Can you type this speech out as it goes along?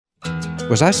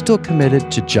was I still committed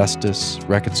to justice,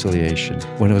 reconciliation,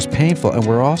 when it was painful, and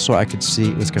where also I could see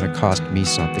it was going to cost me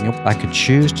something. I could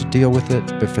choose to deal with it,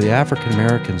 but for the African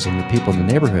Americans and the people in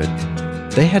the neighborhood,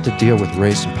 they had to deal with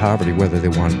race and poverty whether they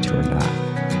wanted to or not.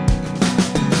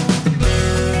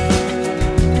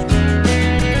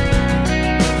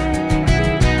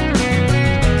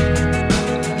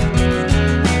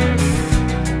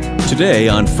 Today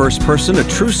on First Person, a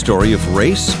true story of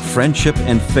race, friendship,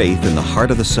 and faith in the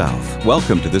heart of the South.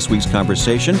 Welcome to this week's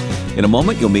conversation. In a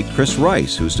moment, you'll meet Chris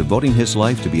Rice, who's devoting his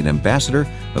life to be an ambassador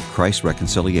of Christ's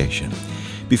reconciliation.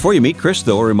 Before you meet Chris,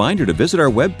 though, a reminder to visit our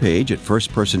webpage at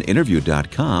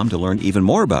firstpersoninterview.com to learn even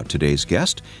more about today's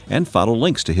guest and follow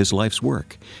links to his life's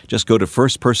work. Just go to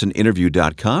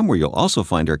firstpersoninterview.com, where you'll also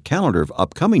find our calendar of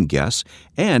upcoming guests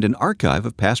and an archive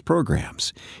of past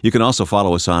programs. You can also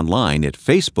follow us online at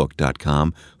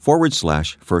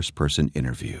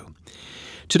facebook.com/firstpersoninterview.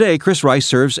 Today, Chris Rice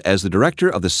serves as the director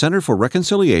of the Center for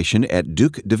Reconciliation at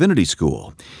Duke Divinity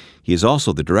School. He is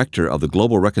also the director of the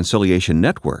Global Reconciliation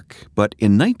Network. But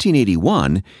in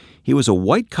 1981, he was a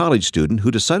white college student who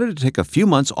decided to take a few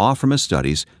months off from his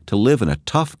studies to live in a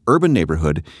tough urban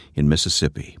neighborhood in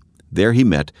Mississippi. There he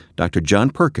met Dr.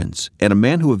 John Perkins and a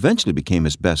man who eventually became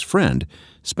his best friend,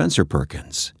 Spencer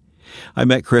Perkins. I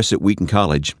met Chris at Wheaton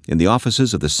College in the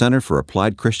offices of the Center for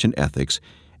Applied Christian Ethics,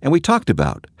 and we talked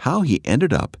about how he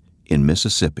ended up in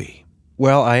Mississippi.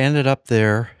 Well, I ended up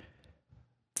there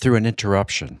through an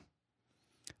interruption.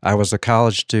 I was a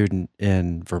college student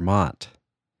in Vermont,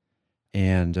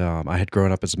 and I had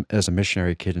grown up as a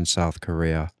missionary kid in South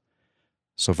Korea.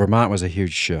 So Vermont was a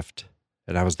huge shift,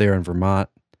 and I was there in Vermont.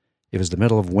 It was the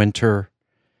middle of winter,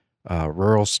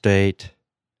 rural state,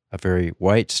 a very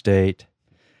white state,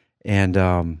 and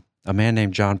a man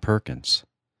named John Perkins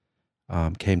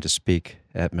came to speak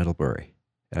at Middlebury.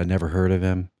 I'd never heard of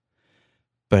him,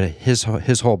 but his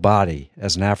whole body,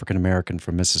 as an African American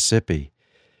from Mississippi,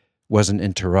 was an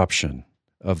interruption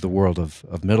of the world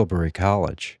of Middlebury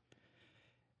College.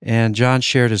 And John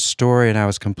shared his story, and I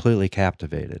was completely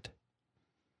captivated.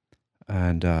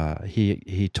 And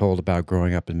he told about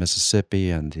growing up in Mississippi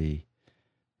and the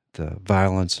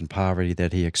violence and poverty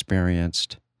that he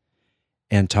experienced,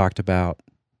 and talked about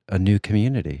a new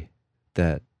community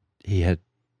that he had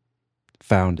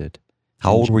founded.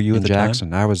 How old were you at the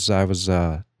Jackson? time? I was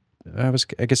I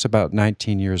guess about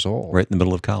 19 years old. Right in the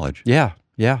middle of college. Yeah.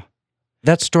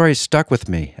 That story stuck with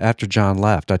me after John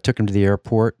left. I took him to the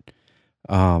airport.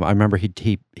 I remember he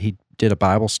did a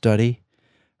Bible study,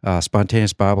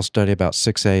 spontaneous Bible study about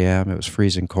 6 a.m. It was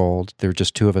freezing cold. There were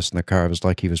just two of us in the car. It was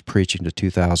like he was preaching to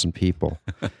 2,000 people.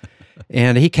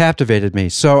 And he captivated me.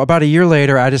 So about a year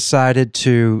later, I decided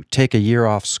to take a year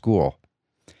off school.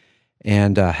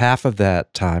 And half of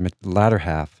that time, the latter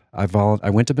half, I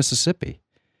went to Mississippi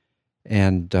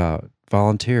and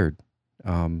volunteered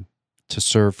to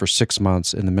serve for 6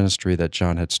 months in the ministry that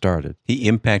John had started. He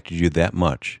impacted you that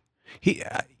much.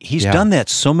 He's done that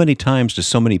so many times to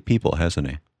so many people, hasn't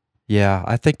he? Yeah,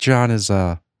 I think John is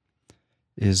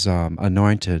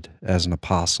anointed as an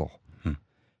apostle.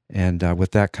 And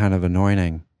with that kind of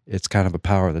anointing, it's kind of a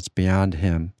power that's beyond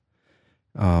him.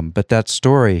 But that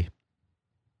story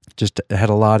just had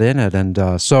a lot in it. And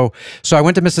so I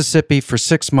went to Mississippi for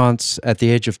 6 months at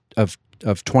the age of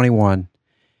 21,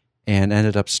 and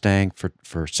ended up staying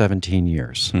for 17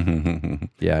 years.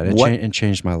 Yeah, it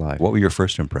changed my life. What were your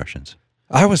first impressions?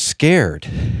 I was scared.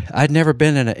 I'd never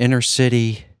been in an inner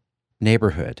city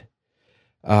neighborhood.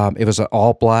 It was an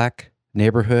all-black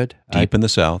neighborhood. Deep in the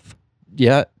South.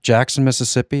 Yeah, Jackson,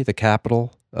 Mississippi, the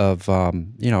capital of,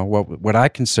 what I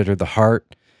consider the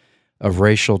heart of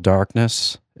racial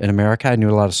darkness in America. I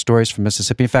knew a lot of stories from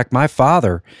Mississippi. In fact, my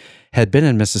father had been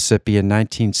in Mississippi in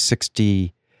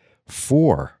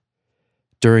 1964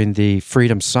 during the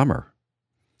Freedom Summer.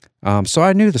 So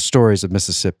I knew the stories of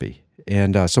Mississippi.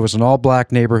 And so it was an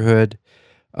all-black neighborhood.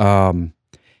 And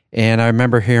I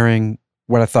remember hearing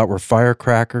what I thought were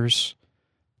firecrackers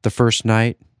the first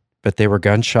night, but they were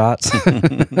gunshots.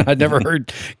 I'd never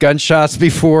heard gunshots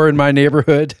before in my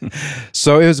neighborhood.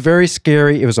 So it was very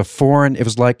scary. It was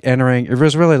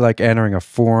really like entering a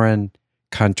foreign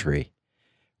country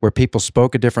where people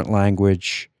spoke a different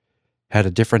language, had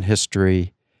a different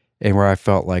history, and where I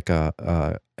felt like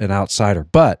an outsider.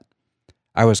 But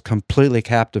I was completely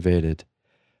captivated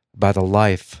by the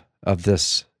life of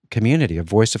this community, a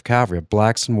Voice of Calvary, of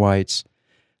blacks and whites,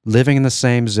 living in the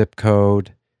same zip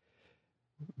code,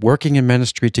 working in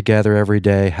ministry together every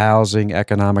day, housing,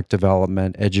 economic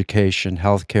development, education,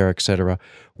 healthcare, etc.,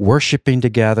 worshiping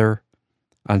together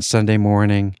on Sunday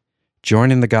morning,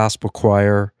 joining the gospel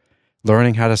choir,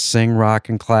 learning how to sing, rock,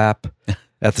 and clap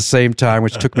at the same time,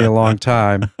 which took me a long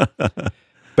time.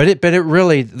 But it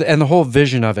really, and the whole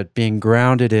vision of it being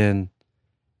grounded in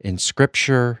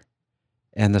Scripture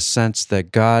and the sense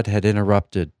that God had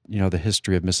interrupted, the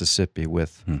history of Mississippi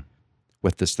with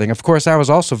this thing. Of course, I was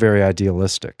also very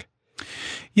idealistic.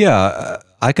 Yeah,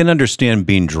 I can understand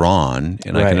being drawn,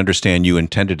 and I can understand you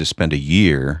intended to spend a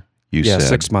year, you said.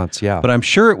 6 months, yeah. But I'm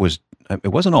sure it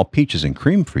wasn't all peaches and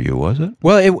cream for you, was it?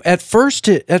 Well, at first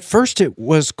it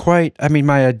was quite,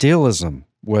 my idealism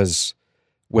was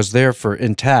there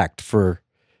intact for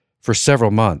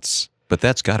several months. But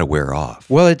that's got to wear off.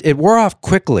 Well, it wore off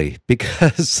quickly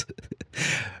because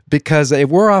it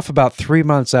wore off about 3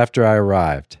 months after I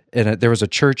arrived, and there was a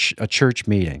church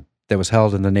meeting that was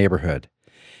held in the neighborhood,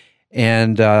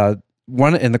 and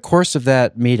in the course of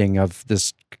that meeting of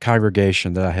this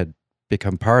congregation that I had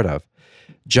become part of,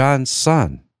 John's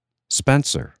son,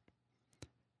 Spencer,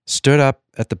 stood up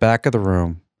at the back of the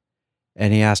room,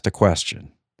 and he asked a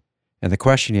question, and the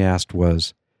question he asked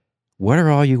was, "What are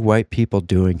all you white people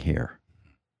doing here?"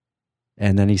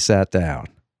 And then he sat down.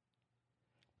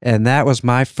 And that was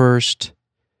my first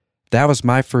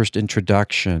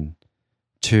introduction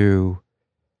to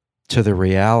the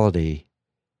reality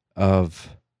of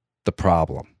the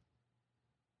problem.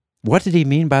 What did he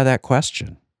mean by that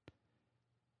question?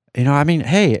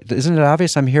 Hey, isn't it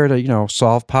obvious I'm here to,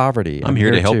 solve poverty? I'm here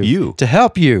to help you. To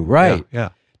help you, right. Yeah.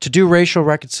 To do racial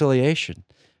reconciliation.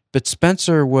 But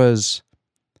Spencer was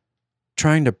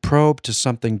trying to probe to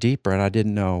something deeper, and I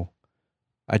didn't know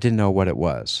what it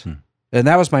was. And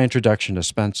that was my introduction to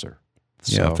Spencer.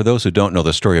 Yeah, for those who don't know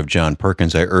the story of John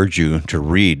Perkins, I urge you to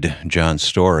read John's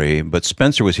story. But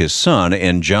Spencer was his son,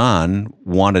 and John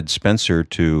wanted Spencer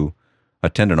to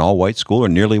attend an all-white school or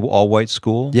nearly all-white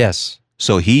school. Yes.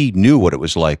 So he knew what it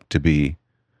was like to be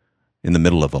in the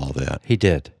middle of all that. He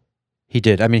did. He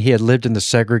had lived in the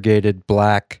segregated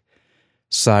black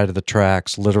side of the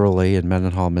tracks, literally, in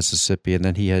Mendenhall, Mississippi, and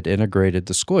then he had integrated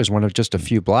the school. He was one of just a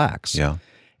few blacks. Yeah.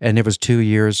 And it was 2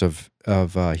 years of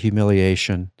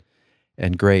humiliation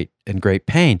and great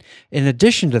pain. In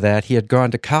addition to that, he had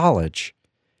gone to college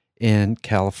in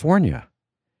California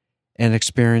and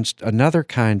experienced another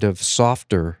kind of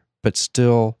softer but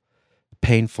still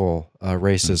painful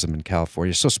racism in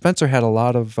California. So Spencer had a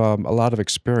lot of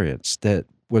experience that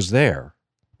was there,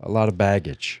 a lot of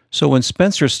baggage. So when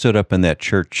Spencer stood up in that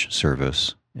church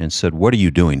service and said, "What are you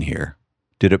doing here?"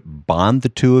 Did it bond the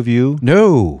two of you?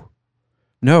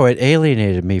 No, it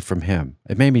alienated me from him.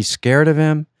 It made me scared of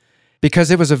him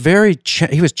because it was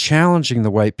he was challenging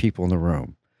the white people in the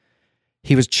room.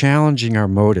 He was challenging our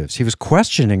motives. He was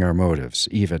questioning our motives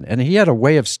even. And he had a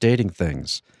way of stating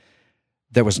things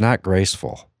that was not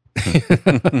graceful.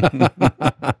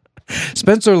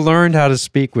 Spencer learned how to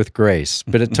speak with grace,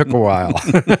 but it took a while.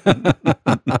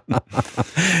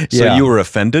 So you were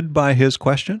offended by his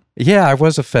question? Yeah, I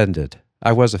was offended.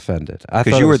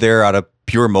 Because you were there out of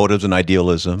pure motives and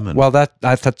idealism. And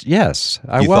I thought, yes,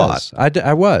 I was.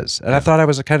 I was. And I thought I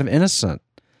was a kind of innocent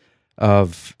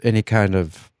of any kind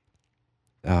of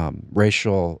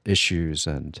racial issues.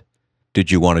 And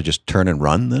did you want to just turn and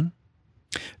run then?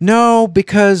 No,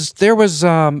 because there was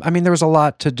a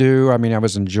lot to do. I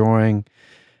was enjoying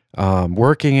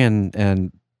working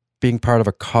and being part of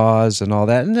a cause and all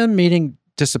that. And then meeting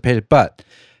dissipated. But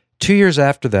 2 years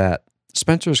after that,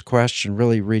 Spencer's question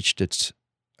really reached its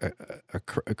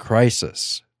a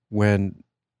crisis when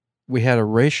we had a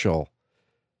racial,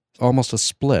 almost a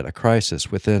split, a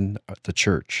crisis within the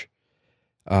church.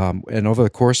 And over the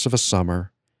course of a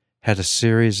summer, had a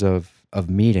series of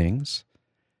meetings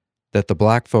that the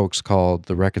black folks called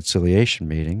the reconciliation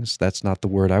meetings. That's not the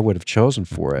word I would have chosen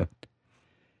for it.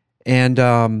 And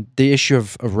the issue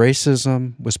of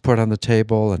racism was put on the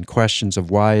table, and questions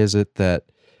of why is it that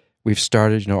we've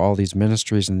started, all these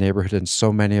ministries in the neighborhood, and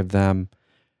so many of the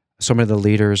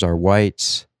leaders are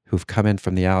whites who've come in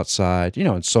from the outside,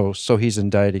 and so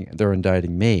they're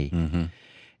indicting me. Mm-hmm.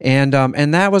 And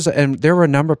there were a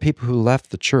number of people who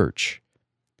left the church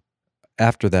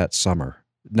after that summer,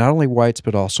 not only whites,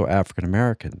 but also African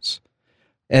Americans.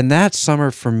 And that summer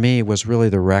for me was really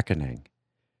the reckoning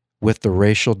with the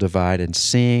racial divide and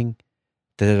seeing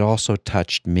that it also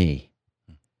touched me,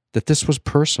 that this was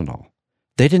personal.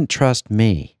 They didn't trust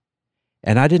me,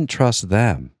 and I didn't trust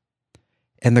them.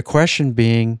 And the question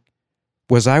being,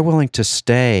 was I willing to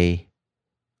stay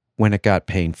when it got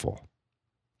painful?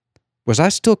 Was I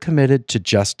still committed to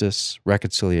justice,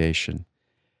 reconciliation,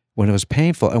 when it was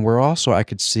painful, and where also I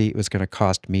could see it was going to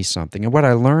cost me something? And what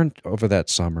I learned over that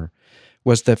summer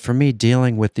was that for me,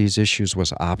 dealing with these issues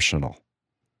was optional.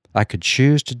 I could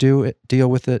choose to deal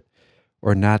with it,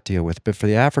 or not deal with. But for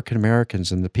the African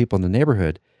Americans and the people in the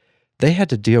neighborhood, they had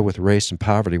to deal with race and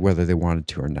poverty whether they wanted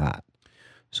to or not.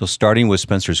 So starting with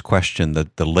Spencer's question,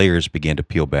 the layers began to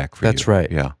peel back for you. That's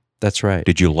right. Yeah. That's right.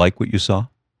 Did you like what you saw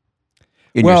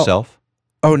in Well, yourself?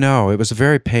 Oh, no, it was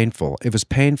very painful. It was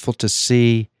painful to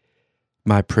see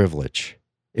my privilege.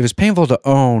 It was painful to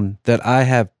own that I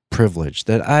have privilege,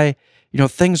 that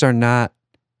things are not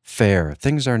fair.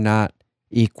 Things are not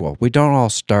equal. We don't all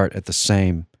start at the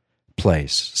same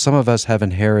place. Some of us have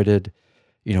inherited,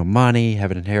 money,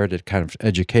 have inherited kind of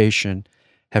education,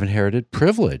 have inherited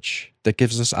privilege that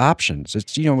gives us options.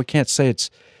 It's, we can't say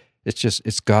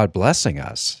it's God blessing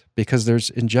us, because there's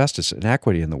injustice and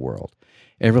inequity in the world.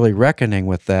 And really reckoning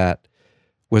with that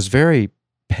was very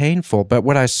painful. But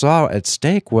what I saw at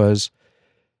stake was,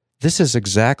 this is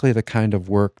exactly the kind of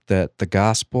work that the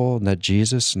gospel and that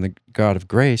Jesus and the God of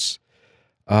grace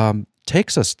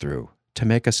takes us through to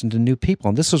make us into new people.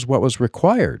 And this is what was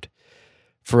required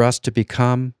for us to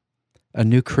become a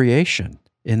new creation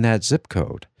in that zip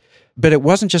code. But it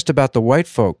wasn't just about the white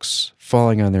folks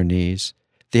falling on their knees.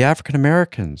 The African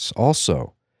Americans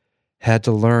also had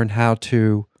to learn how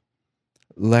to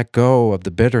let go of the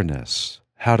bitterness,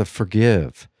 how to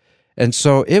forgive. And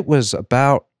so it was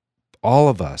about all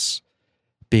of us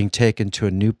being taken to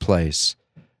a new place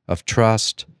of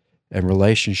trust and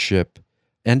relationship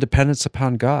and dependence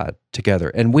upon God together.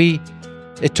 And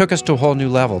it took us to a whole new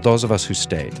level, those of us who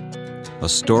stayed. A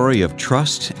story of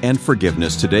trust and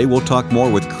forgiveness. Today we'll talk more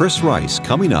with Chris Rice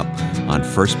coming up on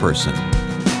First Person.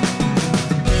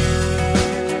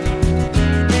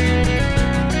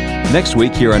 Next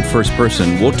week here on First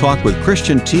Person, we'll talk with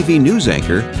Christian TV news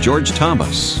anchor George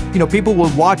Thomas. People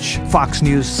will watch Fox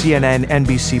News, CNN,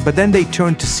 NBC, but then they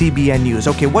turn to CBN News.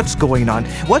 Okay, what's going on?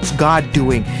 What's God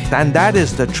doing? And that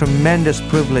is the tremendous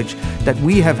privilege that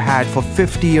we have had for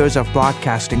 50 years of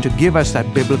broadcasting, to give us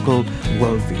that biblical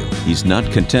worldview. He's not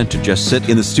content to just sit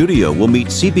in the studio. We'll meet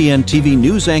CBN TV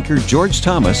news anchor George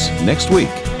Thomas next week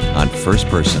on First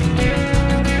Person.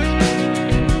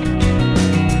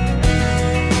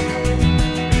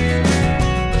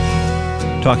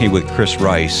 Talking with Chris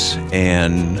Rice,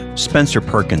 and Spencer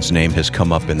Perkins' name has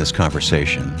come up in this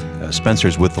conversation.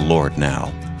 Spencer's with the Lord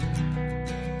now.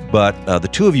 But the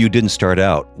two of you didn't start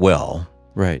out well.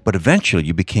 Right. But eventually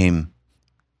you became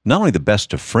not only the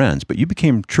best of friends, but you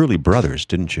became truly brothers,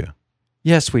 didn't you?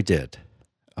 Yes, we did.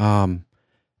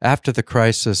 After the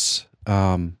crisis,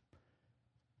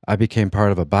 I became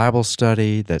part of a Bible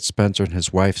study that Spencer and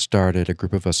his wife started. A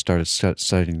group of us started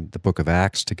studying the book of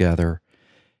Acts together.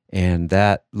 And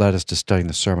that led us to studying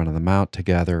the Sermon on the Mount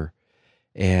together.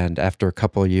 And after a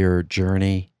couple-year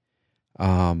journey,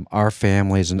 our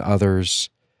families and others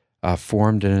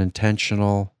formed an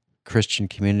intentional Christian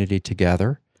community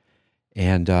together.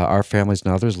 And our families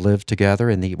and others lived together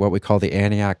in what we call the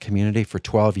Antioch community for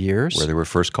 12 years. Where they were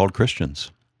first called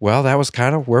Christians. Well, that was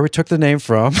kind of where we took the name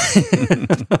from.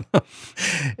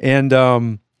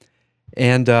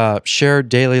 and shared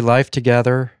daily life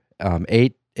together,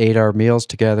 ate our meals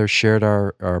together, shared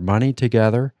our money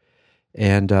together,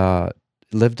 and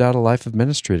lived out a life of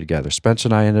ministry together. Spencer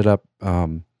and I ended up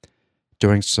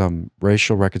doing some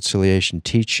racial reconciliation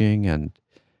teaching and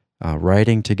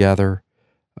writing together.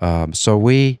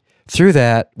 So through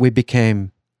that, we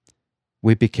became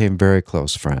very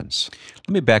close friends.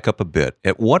 Let me back up a bit.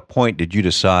 At what point did you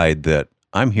decide that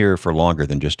I'm here for longer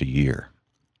than just a year?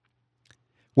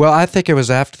 Well, I think it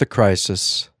was after the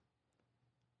crisis.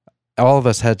 All of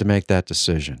us had to make that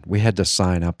decision. We had to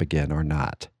sign up again or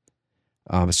not.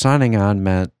 Signing on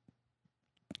meant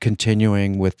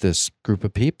continuing with this group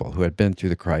of people who had been through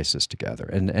the crisis together.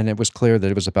 And it was clear that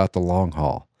it was about the long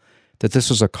haul, that this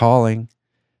was a calling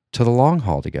to the long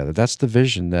haul together. That's the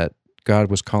vision that God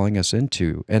was calling us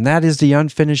into. And that is the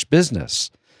unfinished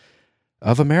business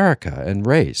of America and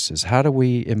race, is how do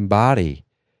we embody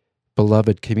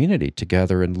beloved community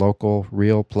together in local,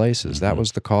 real places. Mm-hmm. That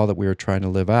was the call that we were trying to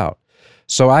live out.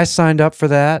 So I signed up for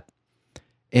that,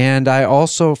 and I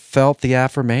also felt the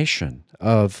affirmation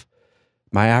of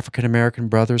my African-American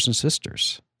brothers and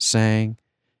sisters saying,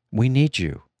 we need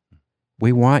you.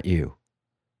 We want you.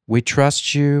 We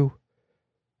trust you.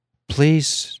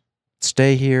 Please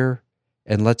stay here,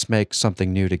 and let's make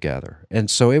something new together. And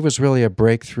so it was really a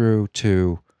breakthrough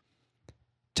to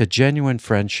genuine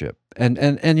friendship. And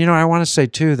I want to say,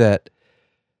 too, that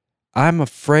I'm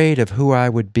afraid of who I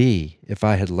would be if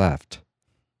I had left.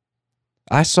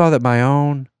 I saw that my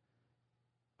own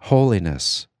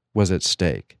holiness was at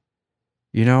stake.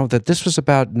 That this was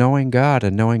about knowing God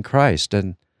and knowing Christ.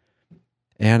 And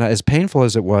as painful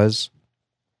as it was,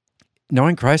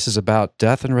 knowing Christ is about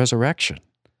death and resurrection.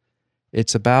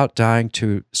 It's about dying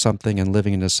to something and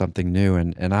living into something new.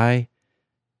 And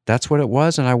that's what it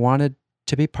was. And I wanted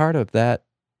to be part of that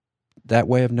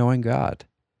way of knowing God.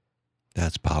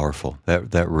 That's powerful.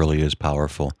 That really is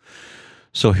powerful.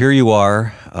 So here you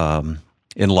are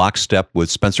in lockstep with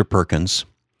Spencer Perkins.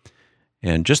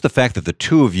 And just the fact that the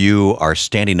two of you are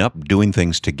standing up, doing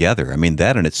things together, I mean,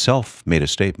 that in itself made a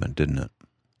statement, didn't it?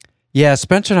 Yeah,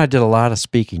 Spencer and I did a lot of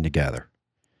speaking together.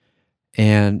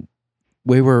 And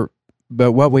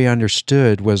but what we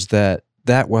understood was that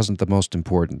wasn't the most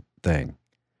important thing.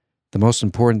 The most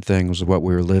important thing was what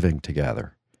we were living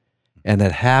together. And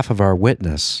that half of our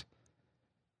witness,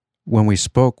 when we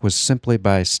spoke, was simply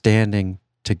by standing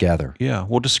together. Yeah.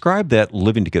 Well, describe that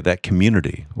living together, that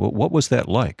community. What was that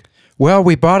like? Well,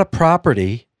 we bought a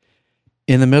property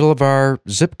in the middle of our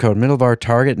zip code, middle of our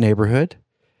target neighborhood.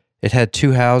 It had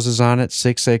 2 houses on it,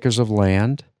 6 acres of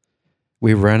land.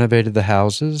 We renovated the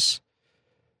houses.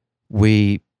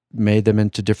 We made them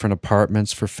into different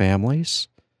apartments for families.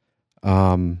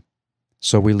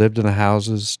 So we lived in the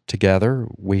houses together.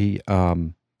 We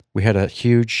had a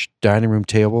huge dining room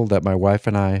table that my wife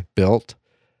and I built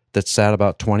that sat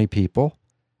about 20 people.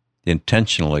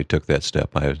 Intentionally took that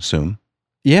step, I assume.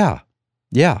 Yeah.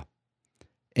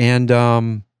 And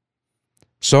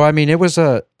so, I mean, it was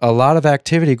a lot of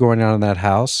activity going on in that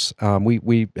house.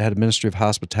 We had a ministry of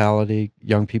hospitality,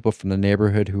 young people from the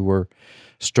neighborhood who were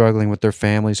struggling with their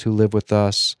families who lived with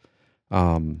us,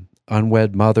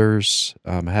 unwed mothers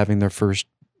having their first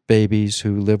babies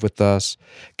who lived with us,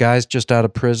 guys just out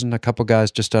of prison, a couple guys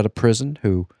just out of prison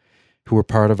who were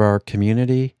part of our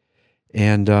community,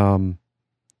 and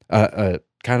a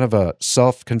kind of a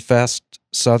self-confessed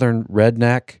Southern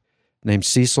redneck named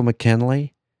Cecil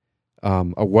McKinley,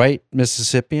 a white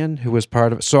Mississippian who was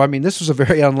part of it. So, I mean, this was a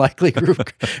very unlikely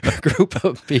group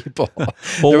of people.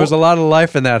 There was a lot of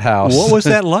life in that house. What was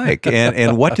that like,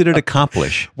 and what did it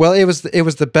accomplish? Well, it was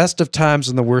the best of times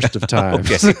and the worst of times.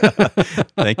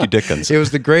 Thank you, Dickens. It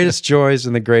was the greatest joys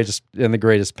and the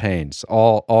greatest pains,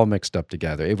 all mixed up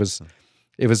together. It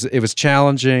was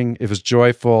challenging. It was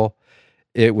joyful.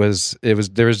 There was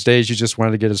days you just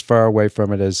wanted to get as far away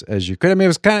from it as you could. I mean, it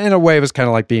was kind of, in a way, it was kind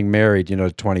of like being married,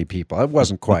 to 20 people. It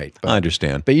wasn't quite. But, I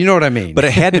understand. But you know what I mean. But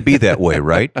it had to be that way,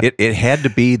 right? It had to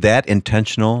be that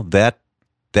intentional, that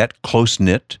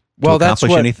close-knit to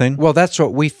accomplish anything? Well, that's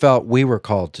what we felt we were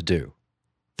called to do.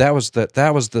 That was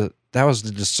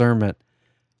the discernment.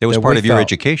 It was part of your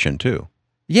education, too.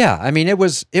 Yeah. I mean, it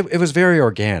was very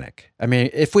organic. I mean,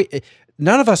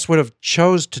 none of us would have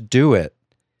chose to do it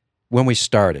when we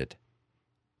started.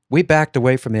 We backed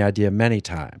away from the idea many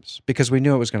times because we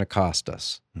knew it was going to cost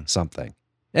us something.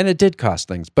 And it did cost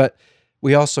things, but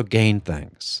we also gained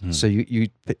things. So you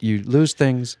lose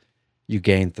things, you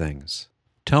gain things.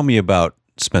 Tell me about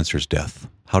Spencer's death.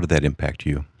 How did that impact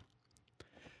you?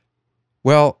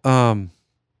 Well, of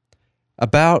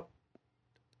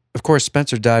course,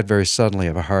 Spencer died very suddenly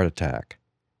of a heart attack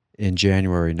in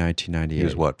January 1998. He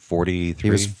was what, 43? He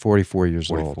was 44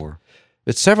 years old.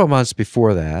 But several months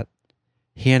before that,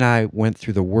 he and I went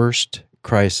through the worst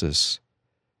crisis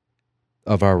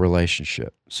of our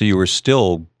relationship. So you were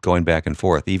still going back and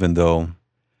forth, even though...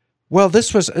 Well,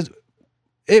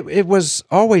 it was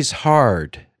always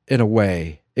hard in a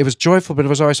way. It was joyful, but it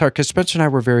was always hard because Spencer and I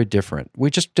were very different. We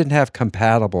just didn't have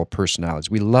compatible personalities.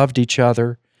 We loved each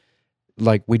other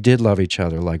like we did love each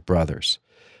other like brothers.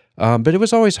 But it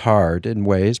was always hard in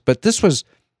ways. But this was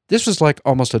like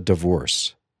almost a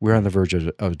divorce. We're on the verge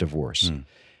of divorce.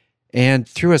 And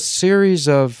through a series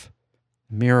of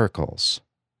miracles,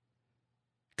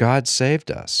 God saved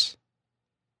us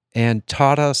and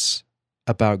taught us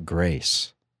about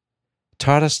grace,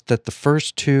 taught us that the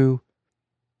first 2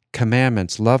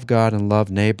 commandments, love God and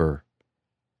love neighbor,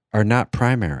 are not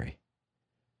primary.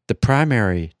 The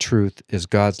primary truth is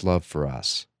God's love for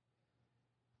us.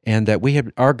 And that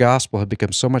our gospel had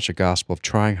become so much a gospel of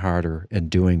trying harder and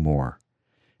doing more.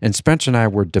 And Spencer and I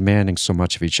were demanding so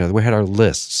much of each other. We had our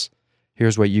lists.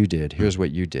 Here's what you did. Here's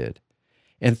what you did.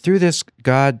 And through this,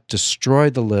 God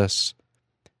destroyed the lists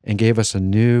and gave us a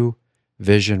new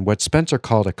vision, what Spencer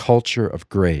called a culture of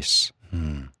grace.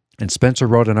 And Spencer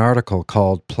wrote an article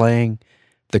called Playing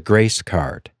the Grace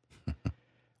Card.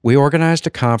 We organized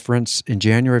a conference in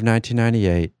January of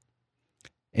 1998,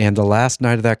 and the last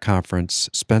night of that conference,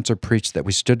 Spencer preached that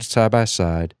we stood side by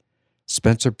side.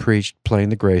 Spencer preached Playing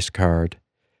the Grace Card.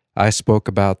 I spoke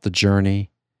about the journey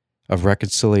of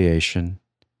reconciliation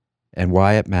and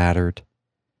why it mattered.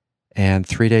 And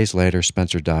 3 days later,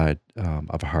 Spencer died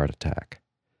of a heart attack.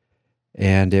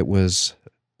 And it was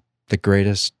the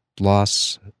greatest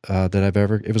loss that I've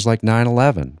ever... It was like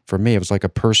 9/11 for me. It was like a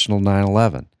personal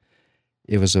 9/11.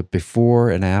 It was a before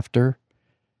and after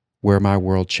where my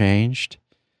world changed.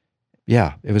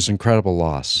 Yeah, it was an incredible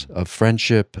loss of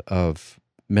friendship, of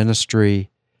ministry,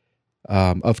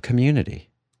 of community.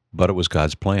 But it was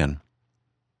God's plan.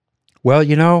 Well,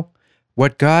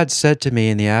 what God said to me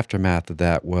in the aftermath of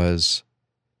that was,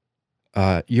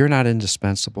 you're not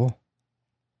indispensable,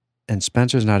 and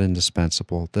Spencer's not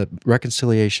indispensable. The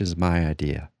reconciliation is my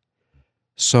idea.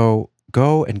 So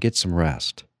go and get some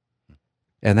rest.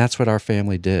 And that's what our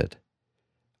family did.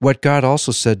 What God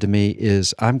also said to me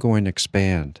is, I'm going to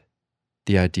expand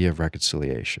the idea of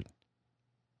reconciliation.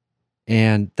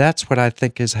 And that's what I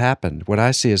think has happened. What I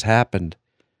see has happened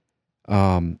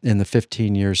in the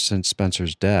 15 years since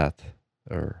Spencer's death,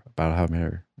 or about how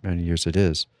many years it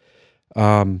is.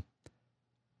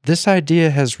 This idea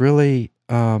has really,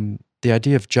 the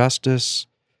idea of justice,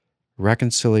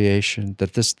 reconciliation,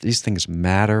 that these things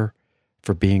matter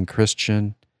for being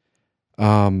Christian.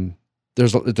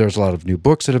 There's a lot of new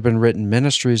books that have been written,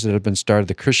 ministries that have been started.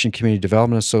 The Christian Community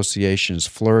Development Association is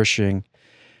flourishing,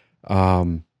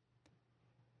 and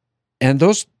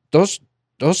those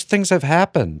things have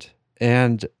happened.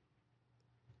 And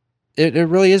it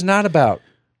really is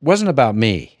wasn't about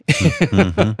me.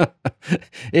 Mm-hmm.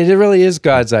 It really is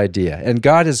God's idea, and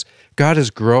God is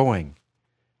growing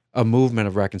a movement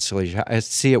of reconciliation. I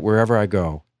see it wherever I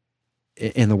go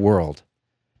in the world.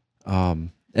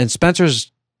 And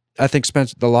I think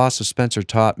the loss of Spencer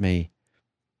taught me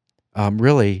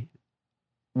really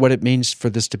what it means for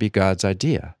this to be God's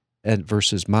idea and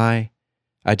versus my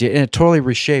idea. And it totally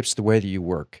reshapes the way that you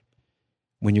work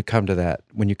when you come to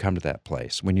that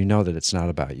place, when you know that it's not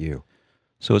about you.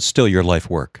 So it's still your life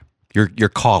work, your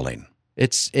calling.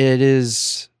 It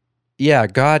is,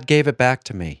 God gave it back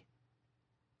to me.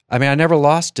 I mean, I never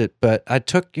lost it, but I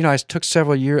took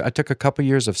several years. I took a couple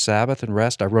years of Sabbath and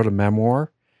rest. I wrote a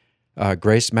memoir,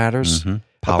 Grace Matters,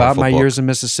 about my years in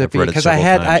Mississippi, because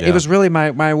it was really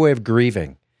my way of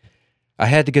grieving. I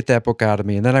had to get that book out of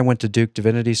me, and then I went to Duke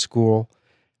Divinity School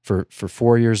for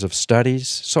 4 years of studies.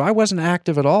 So I wasn't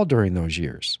active at all during those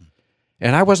years,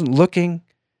 and I wasn't looking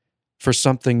for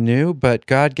something new, but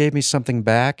God gave me something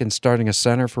back in starting a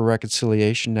Center for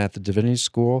Reconciliation at the Divinity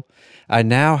School. I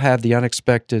now have the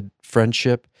unexpected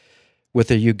friendship with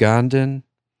a Ugandan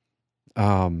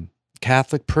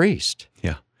Catholic priest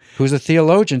who's a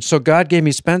theologian. So God gave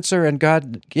me Spencer, and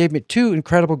God gave me two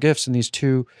incredible gifts in these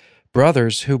two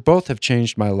brothers who both have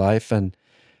changed my life. And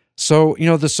so,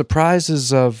 the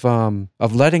surprises of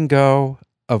letting go,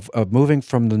 of moving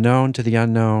from the known to the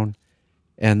unknown,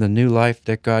 and the new life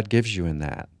that God gives you in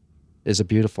that is a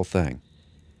beautiful thing.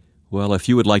 Well, if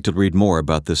you would like to read more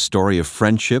about this story of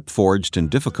friendship forged in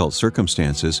difficult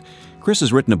circumstances, Chris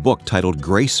has written a book titled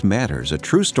Grace Matters, a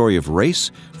true story of race,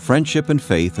 friendship, and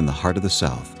faith in the heart of the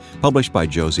South, published by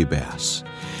Josie Bass.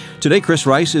 Today, Chris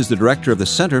Rice is the director of the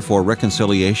Center for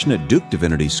Reconciliation at Duke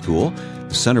Divinity School.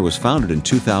 The center was founded in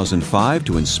 2005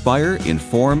 to inspire,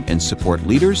 inform, and support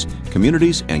leaders,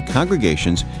 communities, and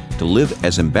congregations to live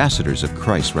as ambassadors of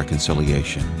Christ's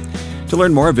reconciliation. To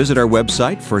learn more, visit our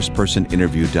website,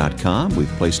 firstpersoninterview.com. We've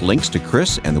placed links to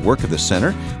Chris and the work of the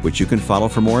center, which you can follow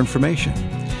for more information.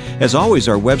 As always,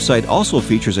 our website also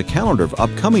features a calendar of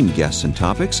upcoming guests and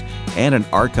topics and an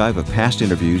archive of past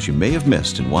interviews you may have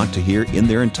missed and want to hear in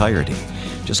their entirety.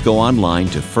 Just go online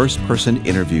to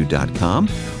firstpersoninterview.com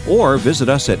or visit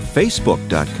us at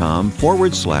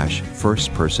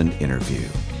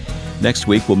facebook.com/firstpersoninterview. Next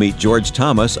week, we'll meet George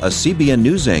Thomas, a CBN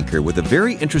News anchor with a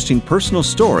very interesting personal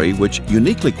story which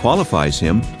uniquely qualifies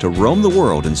him to roam the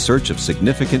world in search of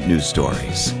significant news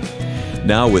stories.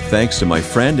 Now, with thanks to my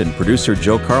friend and producer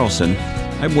Joe Carlson,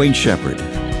 I'm Wayne Shepherd.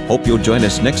 Hope you'll join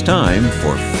us next time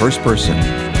for First Person.